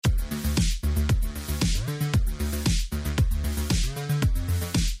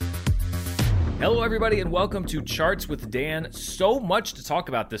Hello everybody and welcome to Charts with Dan. So much to talk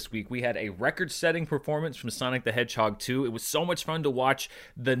about this week. We had a record-setting performance from Sonic the Hedgehog 2. It was so much fun to watch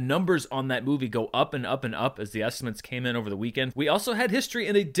the numbers on that movie go up and up and up as the estimates came in over the weekend. We also had history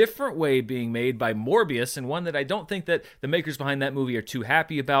in a different way being made by Morbius, and one that I don't think that the makers behind that movie are too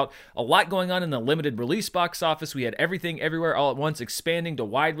happy about. A lot going on in the limited release box office. We had Everything Everywhere All at Once expanding to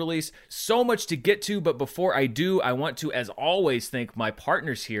wide release. So much to get to, but before I do, I want to, as always, thank my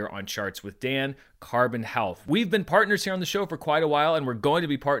partners here on Charts with Dan, Carbon Health. We've been partners here on the show for quite a while, and we're going to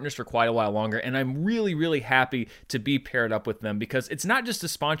be partners for quite a while longer, and I'm really happy to be paired up with them because it's not just a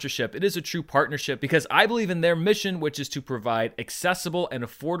sponsorship, it is a true partnership because I believe in their mission, which is to provide accessible and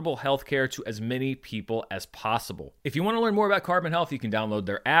affordable healthcare to as many people as possible. If you want to learn more about Carbon Health, you can download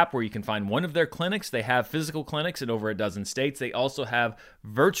their app where you can find one of their clinics. They have physical clinics in over a dozen states. They also have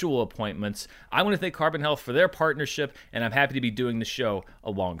virtual appointments. I want to thank Carbon Health for their partnership, and I'm happy to be doing the show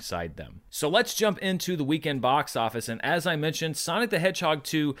alongside them. So let's jump into the weekend box office, and as I mentioned, Sonic the Hedgehog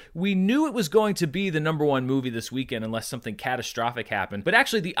 2, we knew it was going to be the number one movie this weekend unless something catastrophic happened, but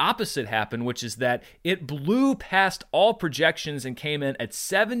actually the opposite happened, which is that it blew past all projections and came in at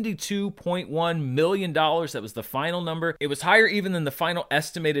 $72.1 million. That was the final number. It was higher even than the final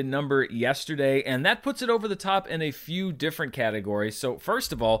estimated number yesterday, and that puts it over the top in a few different categories. So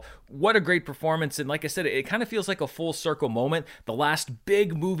first of all, what a great performance, and like I said, it kind of feels like a full circle moment. The last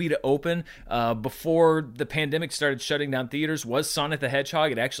big movie to open before the pandemic started shutting down theaters was Sonic the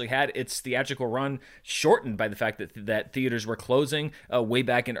Hedgehog. It actually had its theatrical run shortened by the fact that theaters were closing way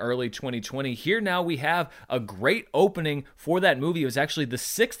back in early 2020. Here now we have a great opening for that movie. It was actually the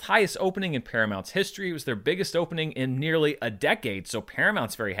sixth highest opening in Paramount's history. It was their biggest opening in nearly a decade, so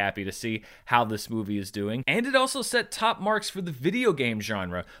Paramount's very happy to see how this movie is doing. And it also set top marks for the video game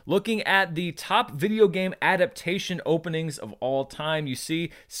genre. Looking at the top video game adaptation openings of all time, you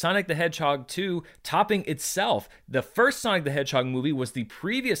see Sonic the Hedgehog 2 topping itself. The first Sonic the Hedgehog movie was the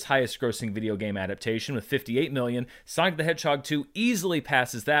previous highest grossing video game adaptation with $58 million. Sonic the Hedgehog 2 easily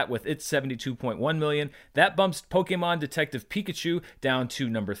passes that with its $72.1 million. That bumps Pokemon Detective Pikachu down to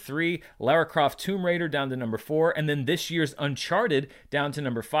number 3, Lara Croft Tomb Raider down to number 4, and then this year's Uncharted down to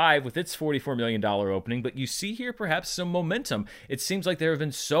number 5 with its $44 million opening. But you see here perhaps some momentum. It seems like there have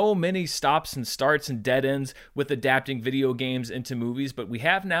been so many stops and starts and dead ends with adapting video games into movies, but we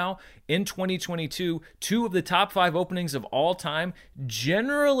have now in 2022 two of the top 5 openings of all time,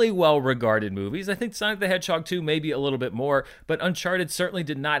 generally well-regarded movies. I think Sonic the Hedgehog 2 maybe a little bit more, but Uncharted certainly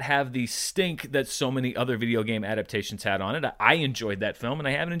did not have the stink that so many other video game adaptations had on it. I enjoyed that film, and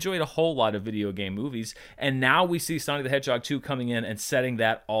I haven't enjoyed a whole lot of video game movies, and now we see Sonic the Hedgehog 2 coming in and setting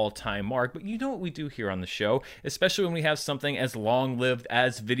that all-time mark. But you know what we do here on the show, especially when we have something as long-lived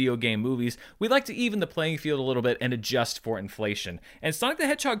as video game movies, we like to even the playing field a little bit and adjust for inflation. And Sonic the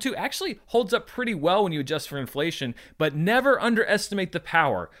Hedgehog 2 actually holds up pretty well when you adjust for inflation, but never underestimate the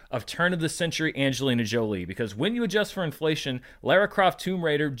power of turn-of-the-century Angelina Jolie, because when you adjust for inflation, Lara Croft Tomb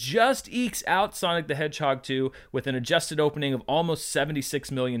Raider just ekes out Sonic the Hedgehog 2 with an adjusted opening of almost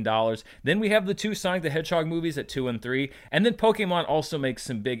 $76 million. Then we have the two Sonic the Hedgehog movies at 2 and 3, and then Pokemon also makes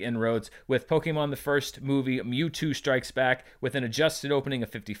some big inroads with Pokemon the first movie, Mewtwo Strikes Back, with an adjusted opening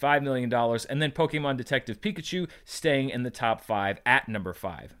of $55 million, and then Pokemon Detective Pikachu staying in the top 5 at number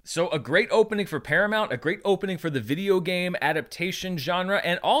 5. So a great opening for Paramount, a great opening for the video game adaptation genre,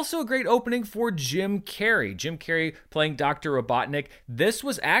 and also a great opening for Jim Carrey. Jim Carrey playing Dr. Robotnik. This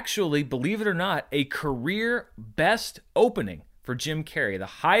was actually, believe it or not, a career best opening for Jim Carrey, the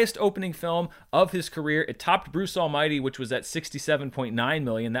highest opening film of his career. It topped Bruce Almighty, which was at $67.9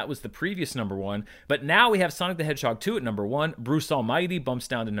 million. That was the previous number 1. But now we have Sonic the Hedgehog 2 at number 1. Bruce Almighty bumps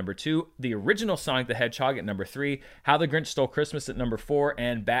down to number 2. The original Sonic the Hedgehog at number 3. How the Grinch Stole Christmas at number 4.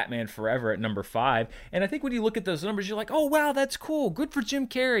 And Batman Forever at number 5. And I think when you look at those numbers, you're like, oh, wow, that's cool. Good for Jim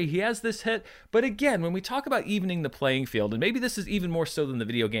Carrey. He has this hit. But again, when we talk about evening the playing field, and maybe this is even more so than the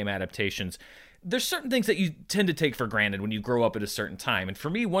video game adaptations, there's certain things that you tend to take for granted when you grow up at a certain time. And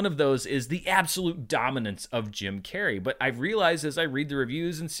for me, one of those is the absolute dominance of Jim Carrey. But I've realized as I read the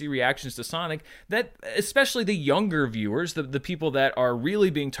reviews and see reactions to Sonic that especially the younger viewers, the people that are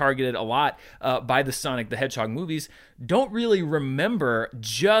really being targeted a lot by the Sonic the Hedgehog movies, don't really remember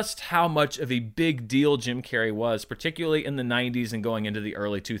just how much of a big deal Jim Carrey was, particularly in the 90s and going into the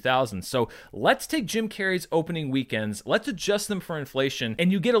early 2000s. So let's take Jim Carrey's opening weekends, let's adjust them for inflation,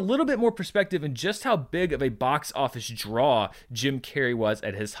 and you get a little bit more perspective proven just how big of a box office draw Jim Carrey was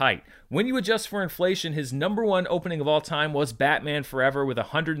at his height. When you adjust for inflation, his number one opening of all time was Batman Forever with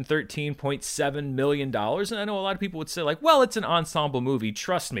 $113.7 million. And I know a lot of people would say, like, well, it's an ensemble movie.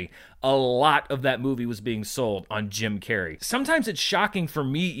 Trust me, a lot of that movie was being sold on Jim Carrey. Sometimes it's shocking for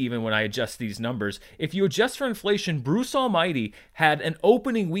me even when I adjust these numbers. If you adjust for inflation, Bruce Almighty had an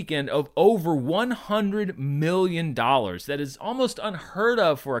opening weekend of over $100 million. That is almost unheard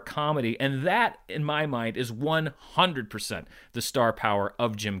of for a comedy, and that, in my mind, is 100% the star power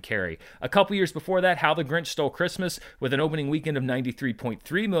of Jim Carrey. A couple years before that, How the Grinch Stole Christmas with an opening weekend of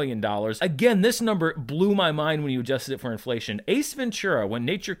 $93.3 million. Again, this number blew my mind when you adjusted it for inflation. Ace Ventura, When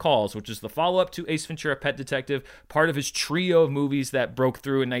Nature Calls, which is the follow-up to Ace Ventura: Pet Detective, part of his trio of movies that broke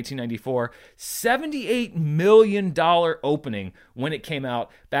through in 1994, $78 million opening when it came out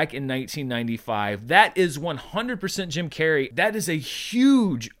back in 1995. That is 100% Jim Carrey. That is a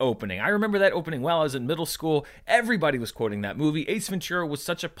huge opening. I remember that opening well. I was in middle school. Everybody was quoting that movie. Ace Ventura was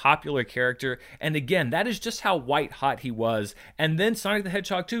such a popular character. And again, that is just how white hot he was. And then Sonic the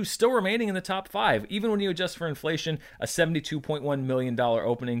Hedgehog 2 still remaining in the top 5. Even when you adjust for inflation, a $72.1 million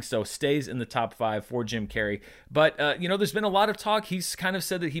opening. So stays in the top 5 for Jim Carrey. But, there's been a lot of talk. He's kind of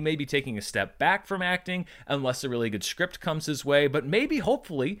said that he may be taking a step back from acting unless a really good script comes his way. But maybe,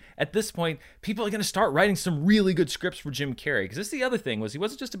 hopefully, at this point, people are going to start writing some really good scripts for Jim Carrey. Because that's the other thing, was he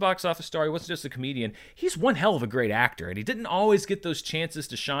wasn't just a box office star. He wasn't just a comedian. He's one hell of a great actor. And he didn't always get those chances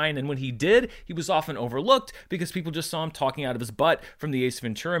to shine. And when he did, he was often overlooked because people just saw him talking out of his butt from the Ace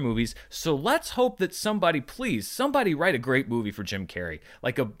Ventura movies. So let's hope that somebody write a great movie for Jim Carrey.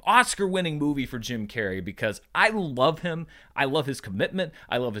 Like an Oscar-winning movie for Jim Carrey, because I love him. I love his commitment.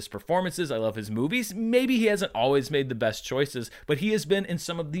 I love his performances. I love his movies. Maybe he hasn't always made the best choices, but he has been in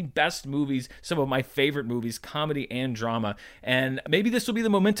some of the best movies, some of my favorite movies, comedy and drama. And maybe this will be the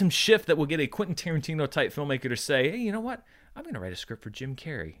momentum shift that will get a Quentin Tarantino type filmmaker to say, hey, you know what? I'm going to write a script for Jim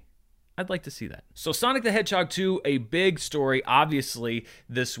Carrey. I'd like to see that. So Sonic the Hedgehog 2, a big story, obviously,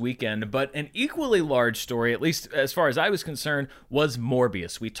 this weekend, but an equally large story, at least as far as I was concerned, was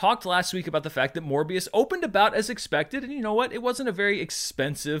Morbius. We talked last week about the fact that Morbius opened about as expected, and you know what? It wasn't a very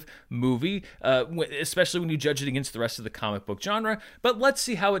expensive movie, especially when you judge it against the rest of the comic book genre, but let's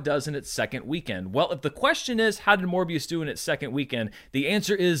see how it does in its second weekend. Well, if the question is, how did Morbius do in its second weekend? The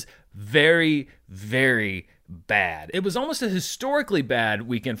answer is very, very bad. It was almost a historically bad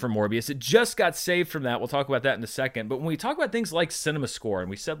weekend for Morbius. It just got saved from that. We'll talk about that in a second. But when we talk about things like cinema score, and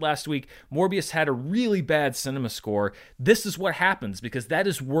we said last week Morbius had a really bad cinema score, this is what happens, because that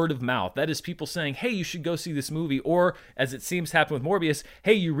is word of mouth. That is people saying, hey, you should go see this movie, or as it seems happened with Morbius,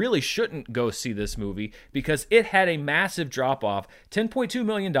 hey, you really shouldn't go see this movie, because it had a massive drop-off. $10.2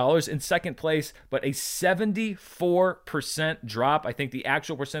 million in second place, but a 74% drop. I think the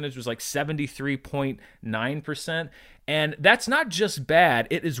actual percentage was like 73.9%. And that's not just bad,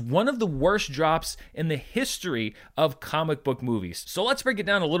 it is one of the worst drops in the history of comic book movies. So let's break it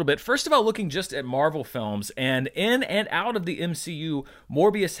down a little bit. First of all, looking just at Marvel films, and in and out of the MCU,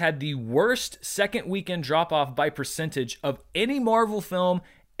 Morbius had the worst second weekend drop-off by percentage of any Marvel film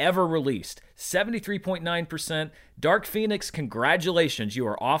ever released. 73.9%. Dark Phoenix, congratulations, you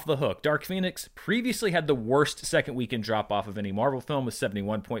are off the hook. Dark Phoenix previously had the worst second weekend drop-off of any Marvel film with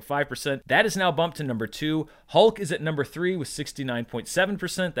 71.5%. That is now bumped to number 2. Hulk is at number 3 with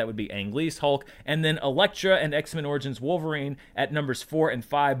 69.7%. That would be Ang Lee's Hulk. And then Elektra and X-Men Origins Wolverine at numbers 4 and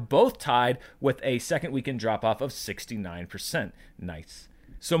 5, both tied with a second weekend drop-off of 69%. Nice.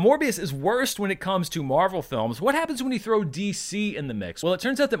 So Morbius is worst when it comes to Marvel films. What happens when you throw DC in the mix? Well, it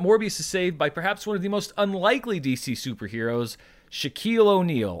turns out that Morbius is saved by perhaps one of the most unlikely DC superheroes, Shaquille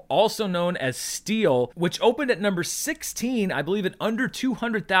O'Neal, also known as Steel, which opened at number 16, I believe at under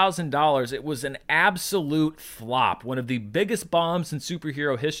 $200,000. It was an absolute flop, one of the biggest bombs in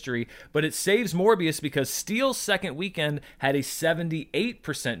superhero history, but it saves Morbius because Steel's second weekend had a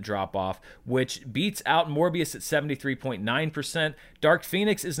 78% drop-off, which beats out Morbius at 73.9%. Dark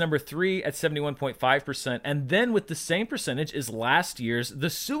Phoenix is number 3 at 71.5%, and then with the same percentage is last year's The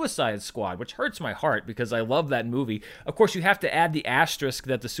Suicide Squad, which hurts my heart because I love that movie. Of course, you have to add the asterisk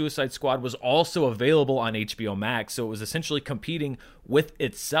that The Suicide Squad was also available on HBO Max, so it was essentially competing with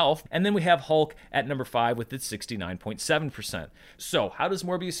itself. And then we have Hulk at number 5 with its 69.7%. So how does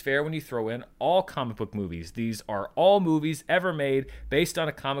Morbius fare when you throw in all comic book movies? These are all movies ever made based on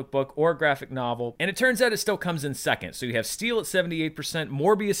a comic book or a graphic novel, and it turns out it still comes in second. So you have Steel at 78%, 78%.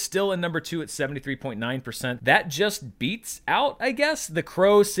 Morbius still in number 2 at 73.9%. That just beats out, I guess, The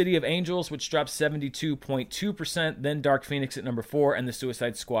Crow, City of Angels, which dropped 72.2%, then Dark Phoenix at number 4, and The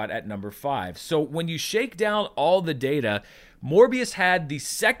Suicide Squad at number 5. So when you shake down all the data, Morbius had the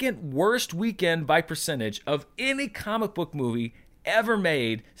second worst weekend by percentage of any comic book movie ever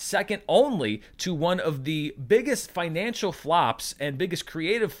made, second only to one of the biggest financial flops and biggest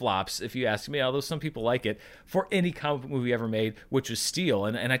creative flops, if you ask me, although some people like it, for any comic book movie ever made, which was Steel.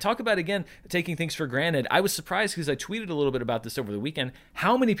 And I talk about, again, taking things for granted. I was surprised because I tweeted a little bit about this over the weekend,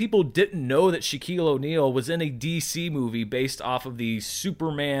 how many people didn't know that Shaquille O'Neal was in a DC movie based off of the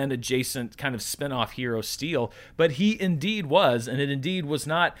Superman adjacent kind of spin-off hero Steel, but he indeed was, and it indeed was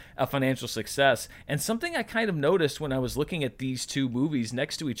not a financial success. And something I kind of noticed when I was looking at these two movies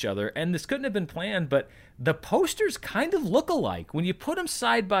next to each other, and this couldn't have been planned, but the posters kind of look alike. When you put them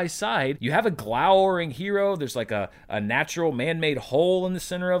side by side, you have a glowering hero. There's like a natural man-made hole in the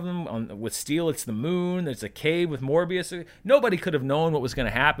center of them. With Steel, it's the moon. There's a cave with Morbius. Nobody could have known what was going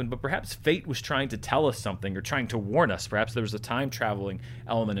to happen, but perhaps fate was trying to tell us something or trying to warn us. Perhaps there was a time-traveling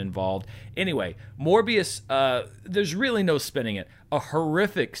element involved. Anyway, Morbius, there's really no spinning it. A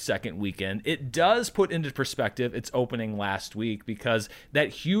horrific second weekend. It does put into perspective its opening last week, because that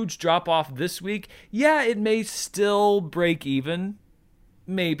huge drop-off this week, yeah, it may still break even.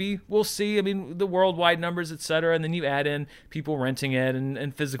 Maybe. We'll see. I mean, the worldwide numbers, etc., and then you add in people renting it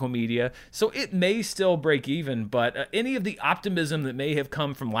and physical media. So it may still break even, but any of the optimism that may have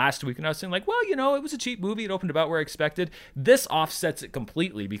come from last week, and I was saying like, well, you know, it was a cheap movie. It opened about where I expected. This offsets it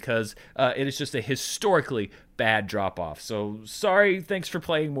completely, because it is just a historically bad drop-off. So sorry, thanks for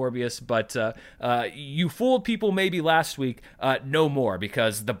playing Morbius, but you fooled people maybe last week, no more,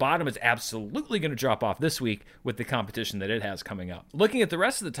 because the bottom is absolutely going to drop off this week with the competition that it has coming up. Looking at the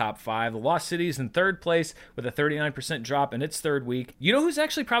rest of the top 5, The Lost City is in third place with a 39% drop in its third week. You know who's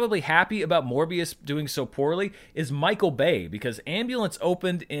actually probably happy about Morbius doing so poorly is Michael Bay, because Ambulance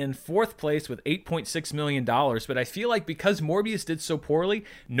opened in fourth place with $8.6 million, but I feel like because Morbius did so poorly,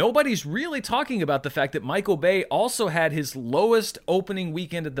 nobody's really talking about the fact that Michael Bay also had his lowest opening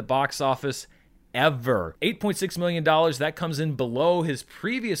weekend at the box office ever. $8.6 million, that comes in below his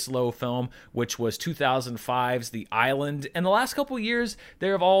previous low film, which was 2005's The Island. And the last couple of years,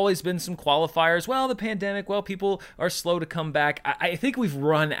 there have always been some qualifiers. Well, the pandemic, well, people are slow to come back. I think we've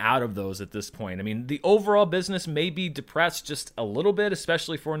run out of those at this point. I mean, the overall business may be depressed just a little bit,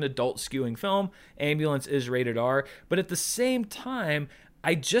 especially for an adult skewing film. Ambulance is rated R, but at the same time,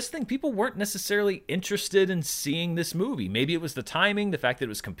 I just think people weren't necessarily interested in seeing this movie. Maybe it was the timing, the fact that it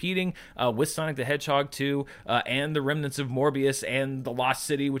was competing with Sonic the Hedgehog 2 and the remnants of Morbius and The Lost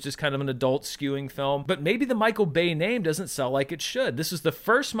City, which is kind of an adult skewing film. But maybe the Michael Bay name doesn't sell like it should. This is the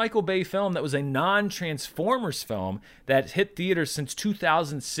first Michael Bay film that was a non-Transformers film that hit theaters since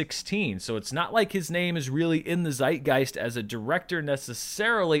 2016. So it's not like his name is really in the zeitgeist as a director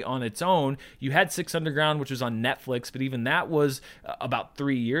necessarily on its own. You had Six Underground, which was on Netflix, but even that was about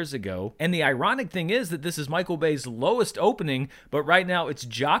 3 years ago. And the ironic thing is that this is Michael Bay's lowest opening, but right now it's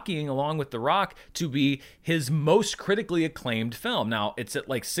jockeying along with The Rock to be his most critically acclaimed film. Now, it's at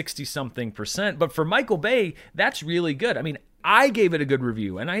like 60-something%, but for Michael Bay, that's really good. I mean, I gave it a good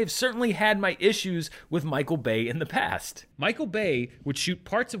review, and I have certainly had my issues with Michael Bay in the past. Michael Bay would shoot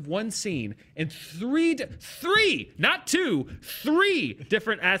parts of one scene in three, not two, three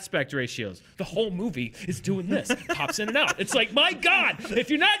different aspect ratios. The whole movie is doing this, pops in and out. It's like, my God, if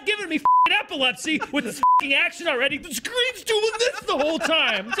you're not giving me epilepsy with this action already, the screen's doing this the whole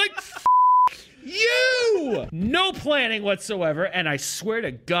time. It's like, you! No planning whatsoever, and I swear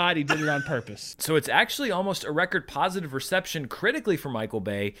to God he did it on purpose. So it's actually almost a record positive reception critically for Michael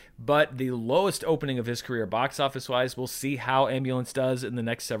Bay, but the lowest opening of his career box office-wise. We'll see how Ambulance does in the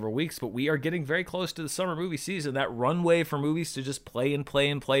next several weeks, but we are getting very close to the summer movie season. That runway for movies to just play and play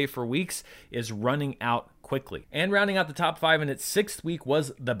and play for weeks is running out quickly. And rounding out the top 5 in its 6th week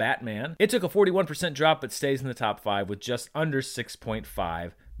was The Batman. It took a 41% drop, but stays in the top 5 with just under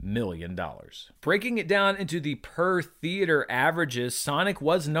 $6.5 million. Breaking it down into the per theater averages, Sonic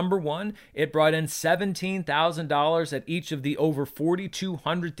was number 1. It brought in $17,000 at each of the over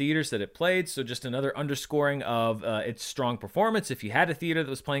 4,200 theaters that it played, so just another underscoring of its strong performance. If you had a theater that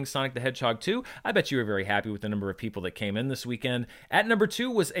was playing Sonic the Hedgehog 2, I bet you were very happy with the number of people that came in this weekend. At number 2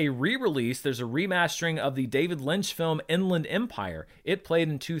 was a re-release. There's a remastering of the David Lynch film Inland Empire. It played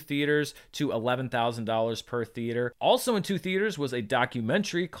in 2 theaters to $11,000 per theater. Also in 2 theaters was a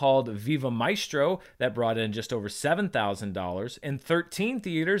documentary called Viva Maestro that brought in just over $7,000. In 13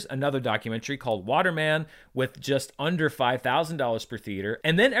 theaters, another documentary called Waterman with just under $5,000 per theater.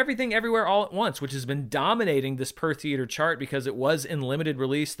 And then Everything Everywhere All at Once, which has been dominating this per theater chart because it was in limited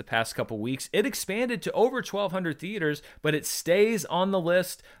release the past couple weeks. It expanded to over 1,200 theaters, but it stays on the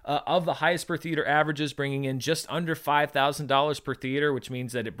list of the highest per theater averages, bringing in just under $5,000 per theater, which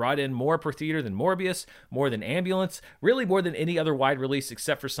means that it brought in more per theater than Morbius, more than Ambulance, really more than any other wide release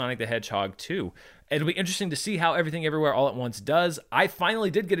except for Sonic the Hedgehog 2. It'll be interesting to see how Everything Everywhere All at Once does. I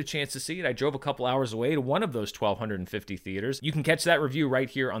finally did get a chance to see it. I drove a couple hours away to one of those 1,250 theaters. You can catch that review right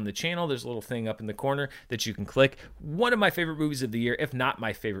here on the channel. There's a little thing up in the corner that you can click. One of my favorite movies of the year, if not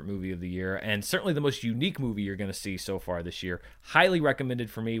my favorite movie of the year, and certainly the most unique movie you're going to see so far this year. Highly recommended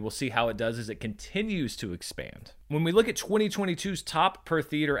for me. We'll see how it does as it continues to expand. When we look at 2022's top per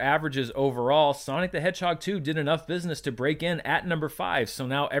theater averages overall, Sonic the Hedgehog 2 did enough business to break in at number 5. So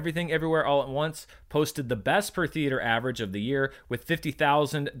now Everything Everywhere All at Once posted the best per theater average of the year with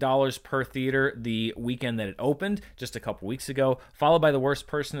 $50,000 per theater the weekend that it opened just a couple weeks ago, followed by The Worst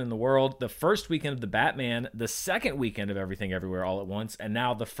Person in the World, the first weekend of The Batman, the second weekend of Everything Everywhere All at Once, and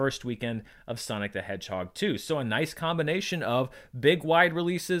now the first weekend of Sonic the Hedgehog 2. So a nice combination of big wide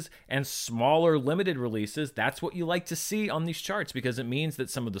releases and smaller limited releases. That's what you like to see on these charts because it means that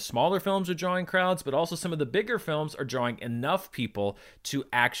some of the smaller films are drawing crowds, but also some of the bigger films are drawing enough people to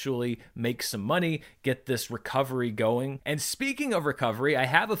actually make some money, get this recovery going. And speaking of recovery, I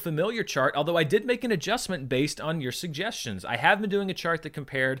have a familiar chart, although I did make an adjustment based on your suggestions. I have been doing a chart that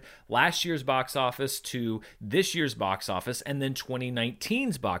compared last year's box office to this year's box office and then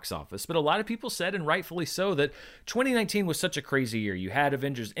 2019's box office. But a lot of people said, and rightfully so, that 2019 was such a crazy year. You had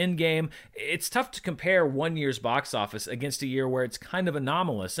Avengers Endgame. It's tough to compare one year's box office against a year where it's kind of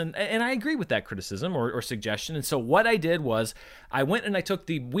anomalous. And I agree with that criticism or suggestion. And so what I did was I went and I took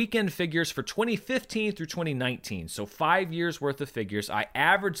the weekend figures for 2015 through 2019. So 5 years worth of figures. I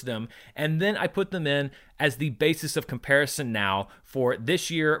averaged them and then I put them in as the basis of comparison now for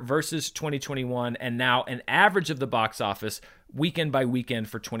this year versus 2021, and now an average of the box office weekend by weekend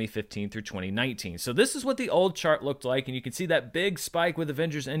for 2015 through 2019. So this is what the old chart looked like, and you can see that big spike with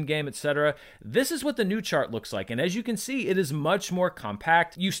Avengers Endgame, etc. This is what the new chart looks like, and as you can see, it is much more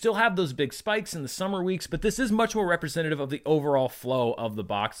compact. You still have those big spikes in the summer weeks, but this is much more representative of the overall flow of the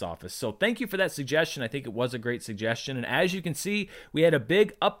box office. So thank you for that suggestion. I think it was a great suggestion, and as you can see, we had a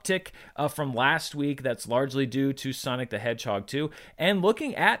big uptick from last week. That's largely due to Sonic the Hedgehog 2, and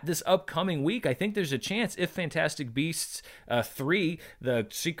looking at this upcoming week, I think there's a chance if Fantastic Beasts 3, The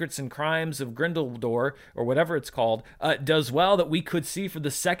Secrets and Crimes of Grindelwald, or whatever it's called, does well, that we could see for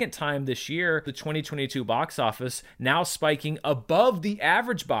the second time this year the 2022 box office now spiking above the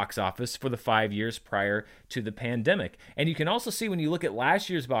average box office for the 5 years prior to the pandemic. And you can also see when you look at last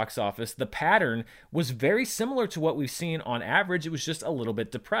year's box office, the pattern was very similar to what we've seen on average. It was just a little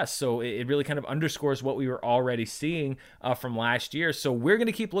bit depressed. So it really kind of underscores what we were already seeing from last year. So we're going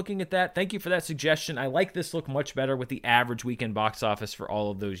to keep looking at that. Thank you for that suggestion. I like this look much better with the average weekend box office for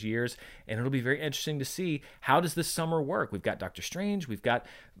all of those years, and it'll be very interesting to see how does this summer work. We've got Doctor Strange, we've got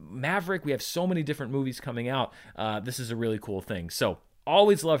Maverick, we have so many different movies coming out. This is a really cool thing. So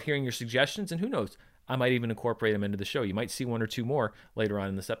always love hearing your suggestions, and who knows, I might even incorporate them into the show. You might see one or two more later on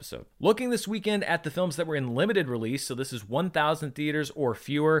in this episode. Looking this weekend at the films that were in limited release, so this is 1,000 theaters or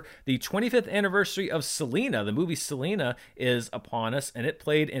fewer. The 25th anniversary of Selena, the movie Selena, is upon us, and it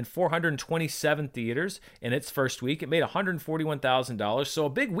played in 427 theaters in its first week. It made $141,000, so a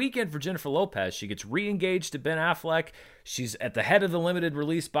big weekend for Jennifer Lopez. She gets re-engaged to Ben Affleck. She's at the head of the limited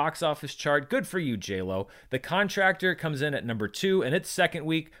release box office chart. Good for you, J-Lo. The Contractor comes in at number 2 in its second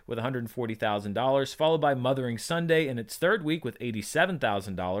week with $140,000, followed by Mothering Sunday in its third week with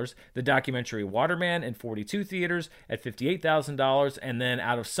 $87,000. The documentary Waterman in 42 theaters at $58,000. And then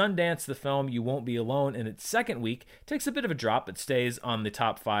out of Sundance, the film You Won't Be Alone in its second week takes a bit of a drop, but stays on the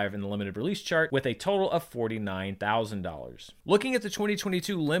top 5 in the limited release chart with a total of $49,000. Looking at the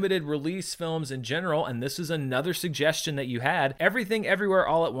 2022 limited release films in general, and this is another suggestion that you had, Everything Everywhere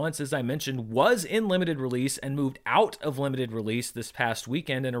All at Once, as I mentioned, was in limited release and moved out of limited release this past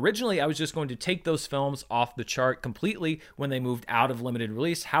weekend. And originally I was just going to take those films off the chart completely when they moved out of limited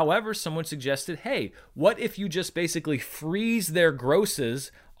release. However, someone suggested, hey, what if you just basically freeze their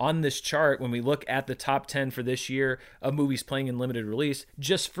grosses on this chart, when we look at the top 10 for this year of movies playing in limited release,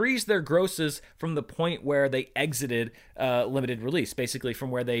 just freeze their grosses from the point where they exited limited release, basically from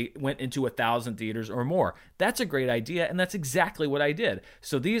where they went into 1,000 theaters or more. That's a great idea, and that's exactly what I did.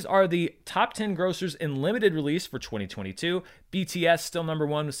 So these are the top 10 grossers in limited release for 2022. BTS still number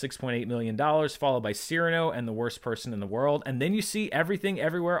one with $6.8 million, followed by Cyrano and The Worst Person in the World. And then you see Everything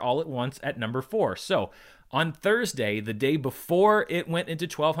Everywhere All at Once at number 4. So on Thursday, the day before it went into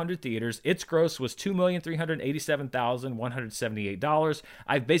 1,200 theaters, its gross was $2,387,178.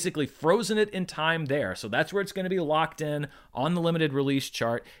 I've basically frozen it in time there. So that's where it's going to be locked in on the limited release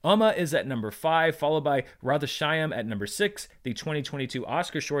chart. Uma is at number 5, followed by Radhashyam at number 6, the 2022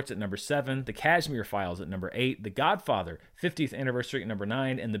 Oscar shorts at number 7, The Kashmir Files at number 8, The Godfather 50th Anniversary at number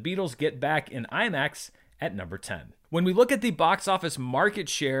 9, and The Beatles Get Back in IMAX at number 10. When we look at the box office market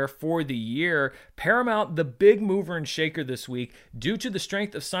share for the year, Paramount, the big mover and shaker this week, due to the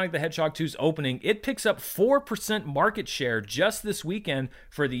strength of Sonic the Hedgehog 2's opening, it picks up 4% market share just this weekend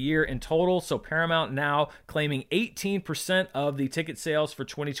for the year in total. So Paramount now claiming 18% of the ticket sales for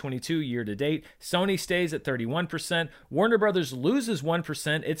 2022 year to date. Sony stays at 31%. Warner Brothers loses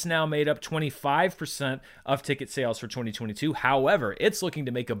 1%. It's now made up 25% of ticket sales for 2022. However, it's looking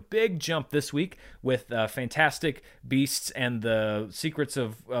to make a big jump this week with Fantastic Beasts and the Secrets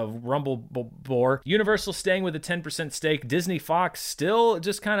of Rumbledore. Universal staying with a 10% stake. Disney Fox still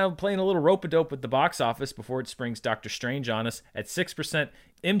just kind of playing a little rope-a-dope with the box office before it springs Doctor Strange on us at 6%.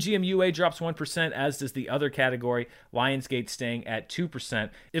 MGM UA drops 1%, as does the other category. Lionsgate staying at 2%.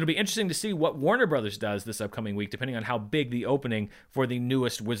 It'll be interesting to see what Warner Brothers does this upcoming week, depending on how big the opening for the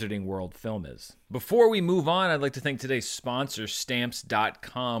newest Wizarding World film is. Before we move on, I'd like to thank today's sponsor,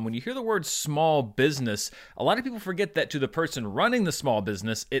 Stamps.com. When you hear the word small business, a lot of people forget that to the person running the small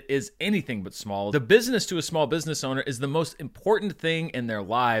business, it is anything but small. The business to a small business owner is the most important thing in their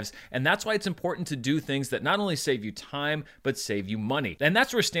lives, and that's why it's important to do things that not only save you time, but save you money. And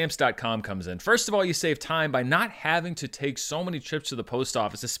that's where Stamps.com comes in. First of all, you save time by not having to take so many trips to the post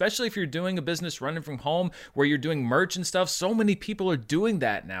office, especially if you're doing a business running from home where you're doing merch and stuff. So many people are doing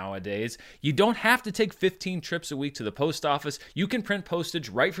that nowadays. You don't have to take 15 trips a week to the post office. You can print postage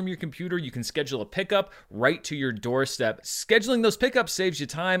right from your computer. You can schedule a pickup right to your doorstep. Scheduling those pickups saves you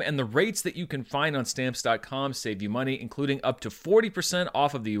time, and the rates that you can find on Stamps.com save you money, including up to 40%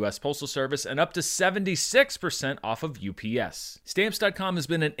 off of the U.S. Postal Service and up to 76% off of UPS. Stamps.com has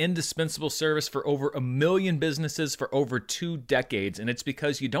been an indispensable service for over 1 million businesses for over 2 decades, and it's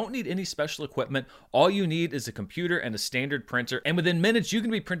because you don't need any special equipment. All you need is a computer and a standard printer, and within minutes you can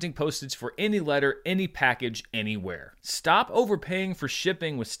be printing postage for any letter, any package, anywhere. Stop overpaying for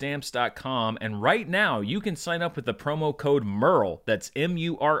shipping with Stamps.com, and right now you can sign up with the promo code MERL, that's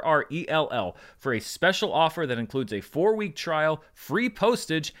MURRELL, for a special offer that includes a 4-week trial, free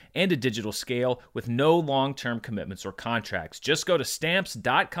postage, and a digital scale with no long-term commitments or contracts. Just go to Stamps.com,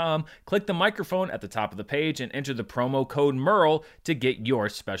 click the microphone at the top of the page, and enter the promo code MERL to get your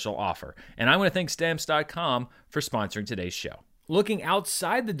special offer. And I want to thank Stamps.com for sponsoring today's show. Looking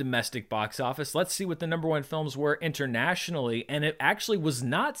outside the domestic box office, let's see what the number one films were internationally, and it actually was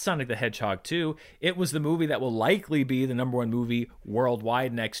not Sonic the Hedgehog 2. It was the movie that will likely be the number one movie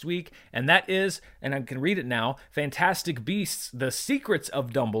worldwide next week, and that is, and I can read it now, Fantastic Beasts: The Secrets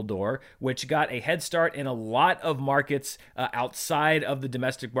of Dumbledore, which got a head start in a lot of markets outside of the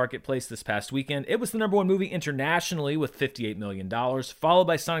domestic marketplace this past weekend. It was the number one movie internationally with $58 million, followed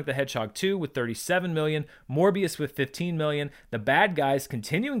by Sonic the Hedgehog 2 with $37 million, Morbius with $15 million, The Bad Guys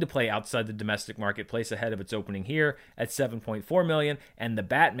continuing to play outside the domestic marketplace ahead of its opening here at $7.4 million, and The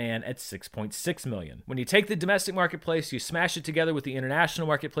Batman at $6.6 million. When you take the domestic marketplace, you smash it together with the international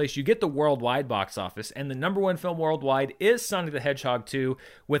marketplace, you get the worldwide box office, and the number one film worldwide is Sonic the Hedgehog 2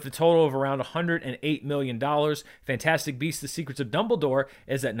 with a total of around $108 million. Fantastic Beasts: The Secrets of Dumbledore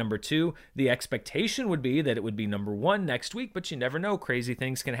is at number 2. The expectation would be that it would be number 1 next week, but you never know. Crazy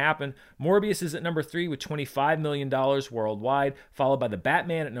things can happen. Morbius is at number 3 with $25 million worldwide, followed by The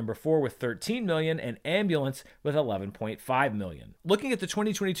Batman at number 4 with $13 million, and Ambulance with $11.5 million. Looking at the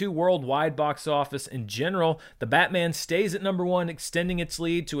 2022 worldwide box office in general, The Batman stays at number 1, extending its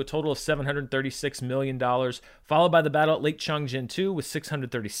lead to a total of $736 million, followed by The Battle at Lake Changjin 2 with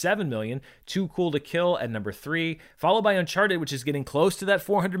 $637 million, Too Cool to Kill at number 3, followed by Uncharted, which is getting close to that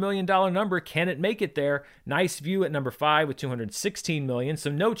 $400 million number. Can it make it there? Nice View at number 5 with $216 million, so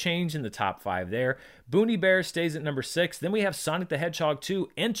no change in the top 5 there. Boonie Bears stays at number 6. Then we have Sonic the Hedgehog 2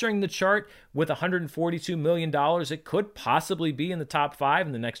 entering the chart with $142 million. It could possibly be in the top 5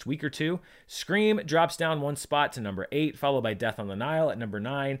 in the next week or two. Scream drops down 1 spot to number 8, followed by Death on the Nile at number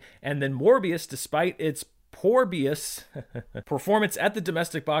 9. And then Morbius, despite its Morbius performance at the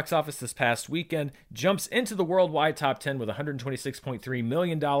domestic box office this past weekend jumps into the worldwide top 10 with $126.3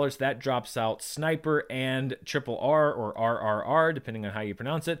 million. That drops out Sniper and Triple R or RRR, depending on how you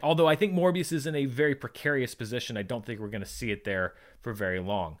pronounce it. Although I think Morbius is in a very precarious position. I don't think we're going to see it there for very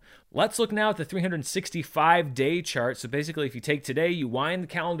long. Let's look now at the 365-day chart. So basically, if you take today, you wind the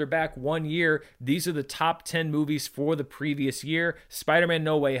calendar back 1 year, these are the top 10 movies for the previous year. Spider-Man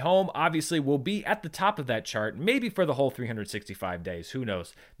No Way Home obviously will be at the top of that chart, maybe for the whole 365 days, who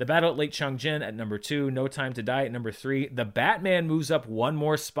knows. The Battle at Lake Changjin at number 2, No Time to Die at number 3. The Batman moves up one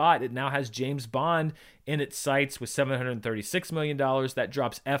more spot. It now has James Bond in its sights with $736 million. That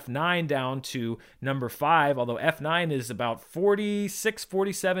drops F9 down to number 5, although F9 is about 46,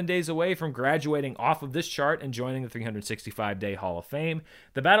 47 days away from graduating off of this chart and joining the 365-day Hall of Fame.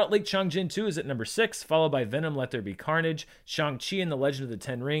 The Battle at Lake Changjin 2 is at number 6, followed by Venom, Let There Be Carnage, Shang-Chi and the Legend of the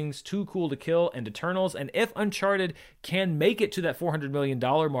Ten Rings, Too Cool to Kill, and Eternals. And if Uncharted can make it to that $400 million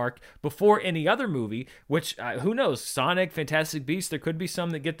mark before any other movie, which who knows, Sonic, Fantastic Beasts, there could be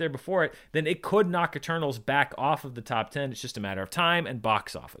some that get there before it, then it could knock Eternals back off of the top 10. It's just a matter of time and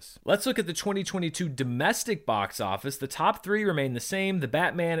box office. Let's look at the 2022 domestic box office. The top 3 remain the same. The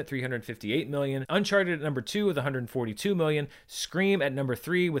Batman at $358 million, Uncharted at number 2 with $142 million, Scream at number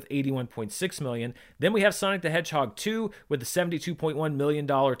 3 with $81.6 million. Then we have Sonic the Hedgehog 2 with a $72.1 million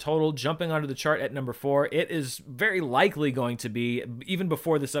total, jumping onto the chart at number 4. It is very likely going to be, even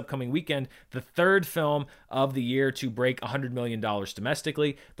before this upcoming weekend, the third film of the year to break $100 million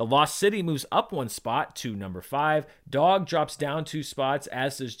domestically. The Lost City moves up one spot to number 5. Dog drops down 2 spots,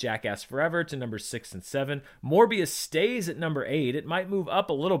 as does Jackass Forever to number 6 and 7. Morbius stays at number 8. It might move up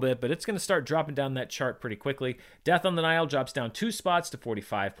a little bit, but it's going to start dropping down that chart pretty quickly. Death on the Nile drops down 2 spots to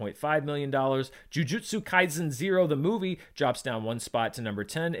 $45.5 million. Jujutsu Kaisen 0, the movie, drops down 1 spot to number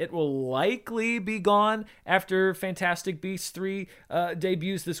 10. It will likely be gone after Fantastic Beasts 3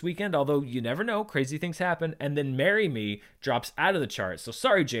 debuts this weekend, although you never know, crazy things happen. And then Marry Me drops out of the chart. So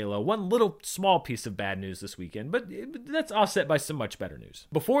sorry, J-Lo, one little small piece of bad news this weekend, but that's offset by some much better news.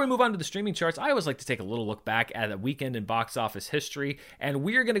 Before we move on to the streaming charts, I always like to take a little look back at a weekend in box office history, and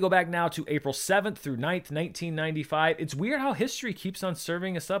we are going to go back now to April 7th through 9th, 1995. It's weird how history keeps on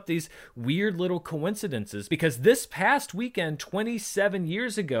serving us up these weird little coincidences, because this past weekend, 27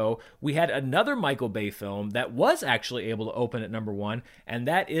 years ago, we had another Michael Bay film that was actually able to open at number 1, and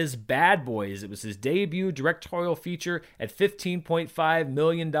that is Bad Boys. It was his debut directorial feature at $15.5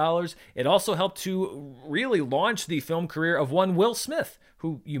 million. It also helped to really launch the film career of one Will Smith,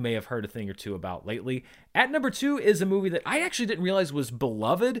 who you may have heard a thing or two about lately. At number 2 is a movie that I actually didn't realize was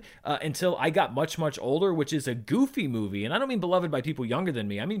beloved until I got much, much older, which is a Goofy movie. And I don't mean beloved by people younger than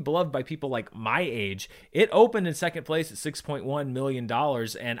me. I mean beloved by people like my age. It opened in second place at $6.1 million.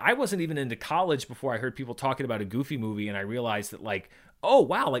 And I wasn't even into college before I heard people talking about a Goofy movie. And I realized that, like, oh,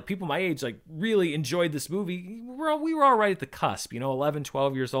 wow, like people my age like really enjoyed this movie. We were all right at the cusp, 11,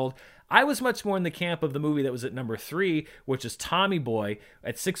 12 years old. I was much more in the camp of the movie that was at number 3, which is Tommy Boy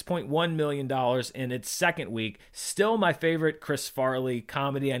at $6.1 million in its second week. Still my favorite Chris Farley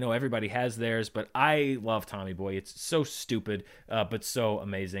comedy. I know everybody has theirs, but I love Tommy Boy. It's so stupid, but so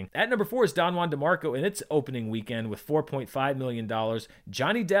amazing. At number 4 is Don Juan DeMarco in its opening weekend with $4.5 million.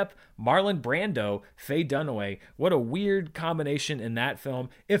 Johnny Depp, Marlon Brando, Faye Dunaway. What a weird combination in that film.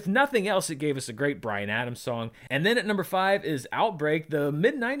 If nothing else, it gave us a great Bryan Adams song. And then at number 5 is Outbreak. The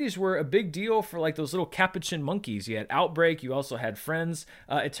mid-90s were a big deal for like those little capuchin monkeys. You had Outbreak, you also had Friends.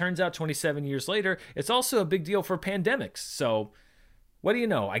 It turns out 27 years later, it's also a big deal for pandemics. So what do you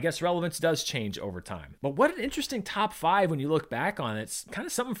know? I guess relevance does change over time. But what an interesting top 5 when you look back on it. It's kind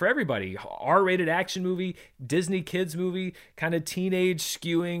of something for everybody. R-rated action movie, Disney kids movie, kind of teenage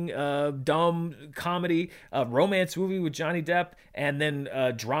skewing, dumb comedy, romance movie with Johnny Depp, and then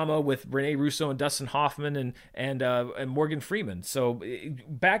drama with Rene Russo and Dustin Hoffman and Morgan Freeman. So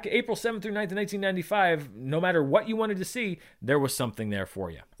back April 7th through 9th, 1995, no matter what you wanted to see, there was something there for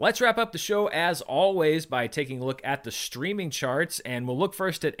you. Let's wrap up the show as always by taking a look at the streaming charts, and we'll look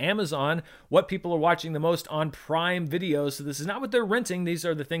first at Amazon, what people are watching the most on Prime Video. So this is not what they're renting. These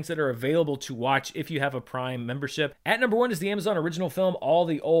are the things that are available to watch if you have a Prime membership. At number 1 is the Amazon original film All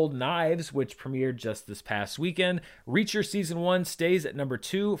the Old Knives, which premiered just this past weekend. Reacher Season 1 stays at number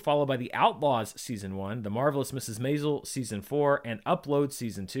 2, followed by The Outlaws Season 1, The Marvelous Mrs. Maisel Season 4, and Upload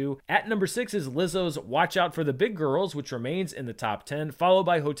Season 2. At number 6 is Lizzo's Watch Out for the Big Girls, which remains in the top 10, followed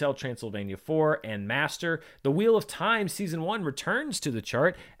by Hotel Transylvania 4 and Master. The Wheel of Time Season 1 returns to the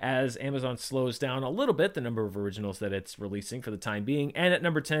chart as Amazon slows down a little bit the number of originals that it's releasing for the time being. And at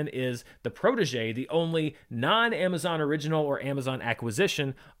number 10 is The Protege, the only non-Amazon original or Amazon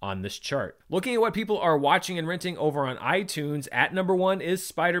acquisition on this chart. Looking at what people are watching and renting over on iTunes, at number 1 is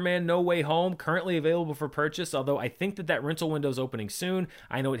Spider-Man No Way Home, currently available for purchase, although I think that rental window is opening soon.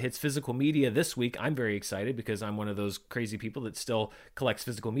 I know it hits physical media this week. I'm very excited because I'm one of those crazy people that still collects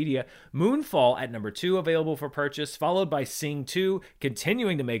physical media. Moonfall at number 2, available for purchase, followed by Sing 2,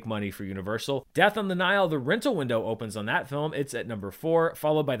 continuing to make money for Universal. Death on the Nile, the rental window opens on that film. It's at number 4,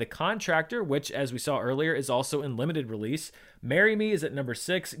 followed by The Contractor, which, as we saw earlier, is also in limited release. Marry Me is at number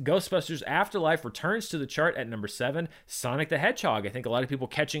 6. Ghostbusters Afterlife returns to the chart at number 7. Sonic the Hedgehog, I think a lot of people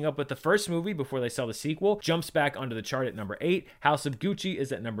catching up with the first movie before they saw the sequel, jumps back onto the chart at number 8. House of Gucci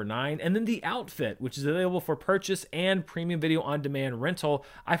is at number 9. And then The Outfit, which is available for purchase and premium video on demand rental.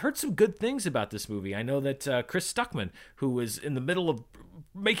 I've heard some good things about this movie. I know that Chris Stuckman, who was in the middle of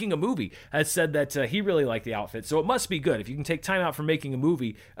making a movie, has said that he really liked The Outfit, so it must be good. If you can take time out from making a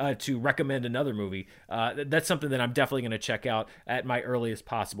movie to recommend another movie, that's something that I'm definitely going to check out at my earliest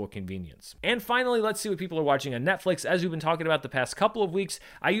possible convenience. And finally, let's see what people are watching on Netflix. As we've been talking about the past couple of weeks,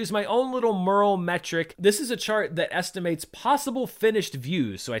 I use my own little Merle metric. This is a chart that estimates possible finished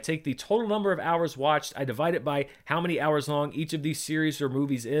views, so I take the total number of hours watched, I divide it by how many hours long each of these series or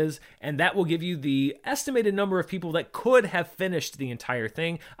movies is, and that will give you the estimated number of people that could have finished the entire thing.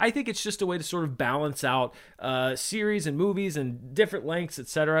 I think it's just a way to sort of balance out series and movies and different lengths,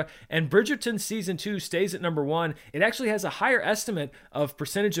 etc. And Bridgerton Season 2 stays at number 1. It actually has a higher estimate of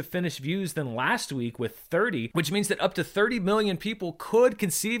percentage of finished views than last week with 30, which means that up to 30 million people could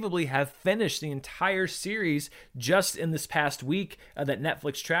conceivably have finished the entire series just in this past week that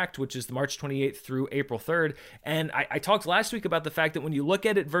Netflix tracked, which is March 28th through April 3rd. And I talked last week about the fact that when you look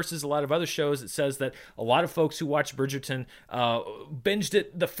at it versus a lot of other shows, it says that a lot of folks who watch Bridgerton binged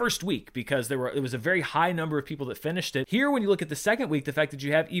it the first week because there was a very high number of people that finished it. Here, when you look at the second week, the fact that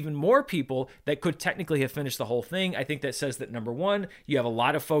you have even more people that could technically have finished the whole thing, I think that says that number 1, you have a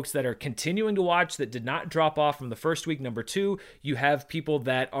lot of folks that are continuing to watch that did not drop off from the first week. Number 2, you have people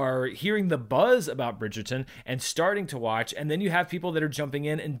that are hearing the buzz about Bridgerton and starting to watch, and then you have people that are jumping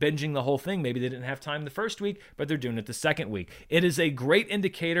in and binging the whole thing. Maybe they didn't have time the first week, but they're doing it the second week. It is a great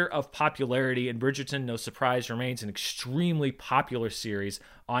indicator of popularity, and Bridgerton, no surprise, remains an extremely popular series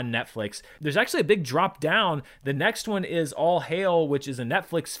on Netflix. There's actually a big drop down. The next one is All Hail, which is a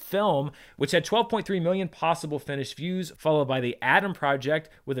Netflix film, which had 12.3 million possible finished views, followed by The Adam Project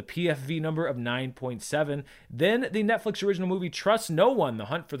with a PFV number of 9.7. Then the Netflix original movie Trust No One, The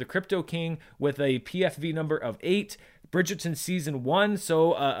Hunt for the Crypto King, with a PFV number of 8. Bridgerton Season 1,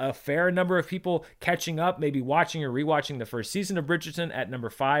 so a fair number of people catching up, maybe watching or rewatching the first season of Bridgerton at number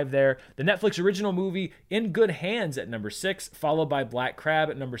 5 there. The Netflix original movie In Good Hands at number 6, followed by Black Crab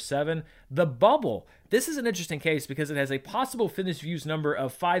at number 7. The Bubble. This is an interesting case because it has a possible finished views number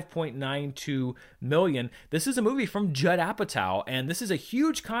of 5.92 million. This is a movie from Judd Apatow, and this is a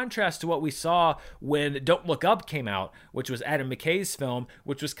huge contrast to what we saw when Don't Look Up came out, which was Adam McKay's film,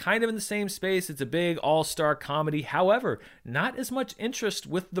 which was kind of in the same space. It's a big all-star comedy. However, not as much interest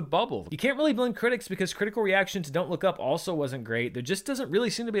with The Bubble. You can't really blame critics because critical reaction to Don't Look Up also wasn't great. There just doesn't really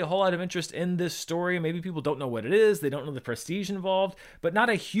seem to be a whole lot of interest in this story. Maybe people don't know what it is. They don't know the prestige involved, but not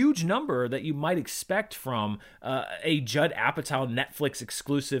a huge number that you might expect from a Judd Apatow Netflix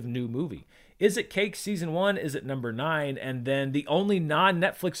exclusive new movie. Is It Cake Season 1 is at number 9, and then the only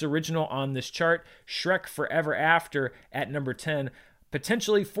non-Netflix original on this chart, Shrek Forever After, at number 10.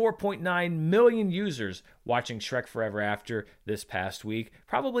 Potentially 4.9 million users watching Shrek Forever After this past week.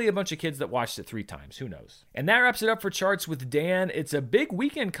 Probably a bunch of kids that watched it 3 times. Who knows? And that wraps it up for Charts with Dan. It's a big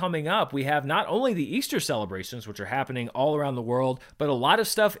weekend coming up. We have not only the Easter celebrations, which are happening all around the world, but a lot of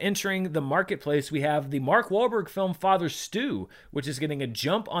stuff entering the marketplace. We have the Mark Wahlberg film Father Stu, which is getting a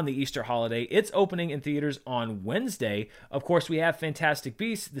jump on the Easter holiday. It's opening in theaters on Wednesday. Of course, we have Fantastic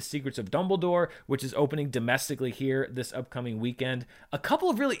Beasts, The Secrets of Dumbledore, which is opening domestically here this upcoming weekend. A couple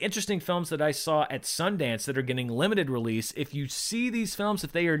of really interesting films that I saw at Sundance that are getting limited release. If you see these films,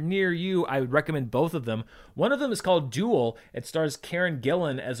 if they are near you, I would recommend both of them. One of them is called Duel. It stars Karen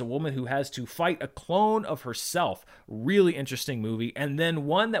Gillan as a woman who has to fight a clone of herself. Really interesting movie. And then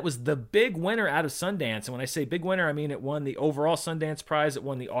one that was the big winner out of Sundance. And when I say big winner, I mean it won the overall Sundance Prize. It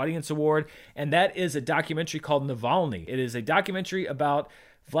won the Audience Award. And that is a documentary called Navalny. It is a documentary about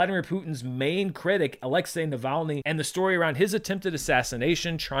Vladimir Putin's main critic, Alexei Navalny, and the story around his attempted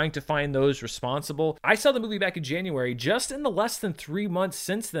assassination, trying to find those responsible. I saw the movie back in January. Just in the less than 3 months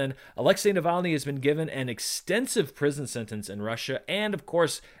since then, Alexei Navalny has been given an extensive prison sentence in Russia, and of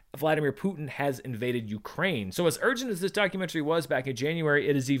course, Vladimir Putin has invaded Ukraine. So as urgent as this documentary was back in January,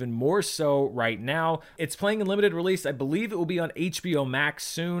 it is even more so right now. It's playing in limited release. I believe it will be on HBO Max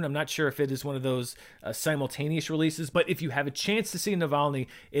soon. I'm not sure if it is one of those simultaneous releases, but if you have a chance to see Navalny,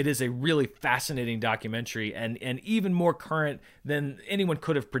 it is a really fascinating documentary and even more current than anyone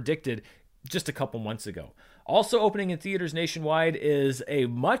could have predicted just a couple months ago. Also opening in theaters nationwide is a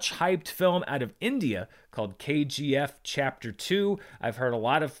much hyped film out of India called KGF Chapter 2. I've heard a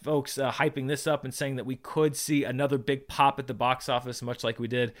lot of folks hyping this up and saying that we could see another big pop at the box office, much like we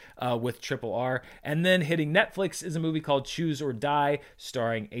did with Triple R. And then hitting Netflix is a movie called Choose or Die,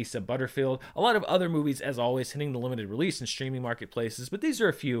 starring Asa Butterfield. A lot of other movies, as always, hitting the limited release and streaming marketplaces, but these are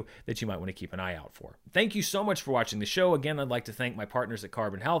a few that you might want to keep an eye out for. Thank you so much for watching the show. Again, I'd like to thank my partners at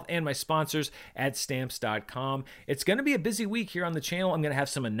Carbon Health and my sponsors at Stamps.com. It's going to be a busy week here on the channel. I'm going to have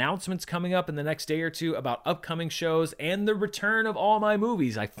some announcements coming up in the next day or two about upcoming shows and the return of all my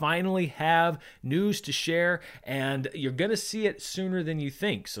movies. I finally have news to share, and you're going to see it sooner than you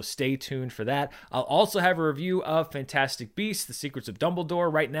think, so stay tuned for that. I'll also have a review of Fantastic Beasts: The Secrets of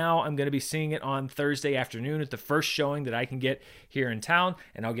Dumbledore. Right now, I'm going to be seeing it on Thursday afternoon at the first showing that I can get here in town,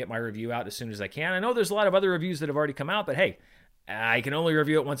 and I'll get my review out as soon as I can. I know there's a lot of other reviews that have already come out, but hey, I can only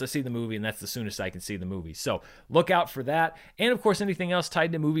review it once I see the movie, and that's the soonest I can see the movie. So look out for that. And of course, anything else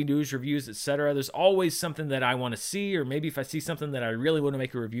tied to movie news, reviews, etc. There's always something that I want to see, or maybe if I see something that I really want to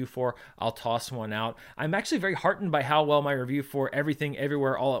make a review for, I'll toss one out. I'm actually very heartened by how well my review for Everything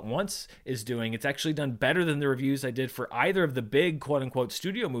Everywhere All at Once is doing. It's actually done better than the reviews I did for either of the big quote-unquote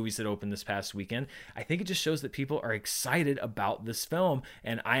studio movies that opened this past weekend. I think it just shows that people are excited about this film,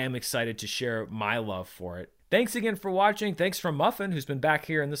 and I am excited to share my love for it. Thanks again for watching. Thanks for Muffin, who's been back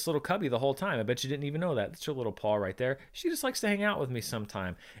here in this little cubby the whole time. I bet you didn't even know that. That's her little paw right there. She just likes to hang out with me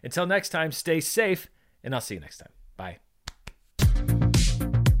sometime. Until next time, stay safe, and I'll see you next time. Bye.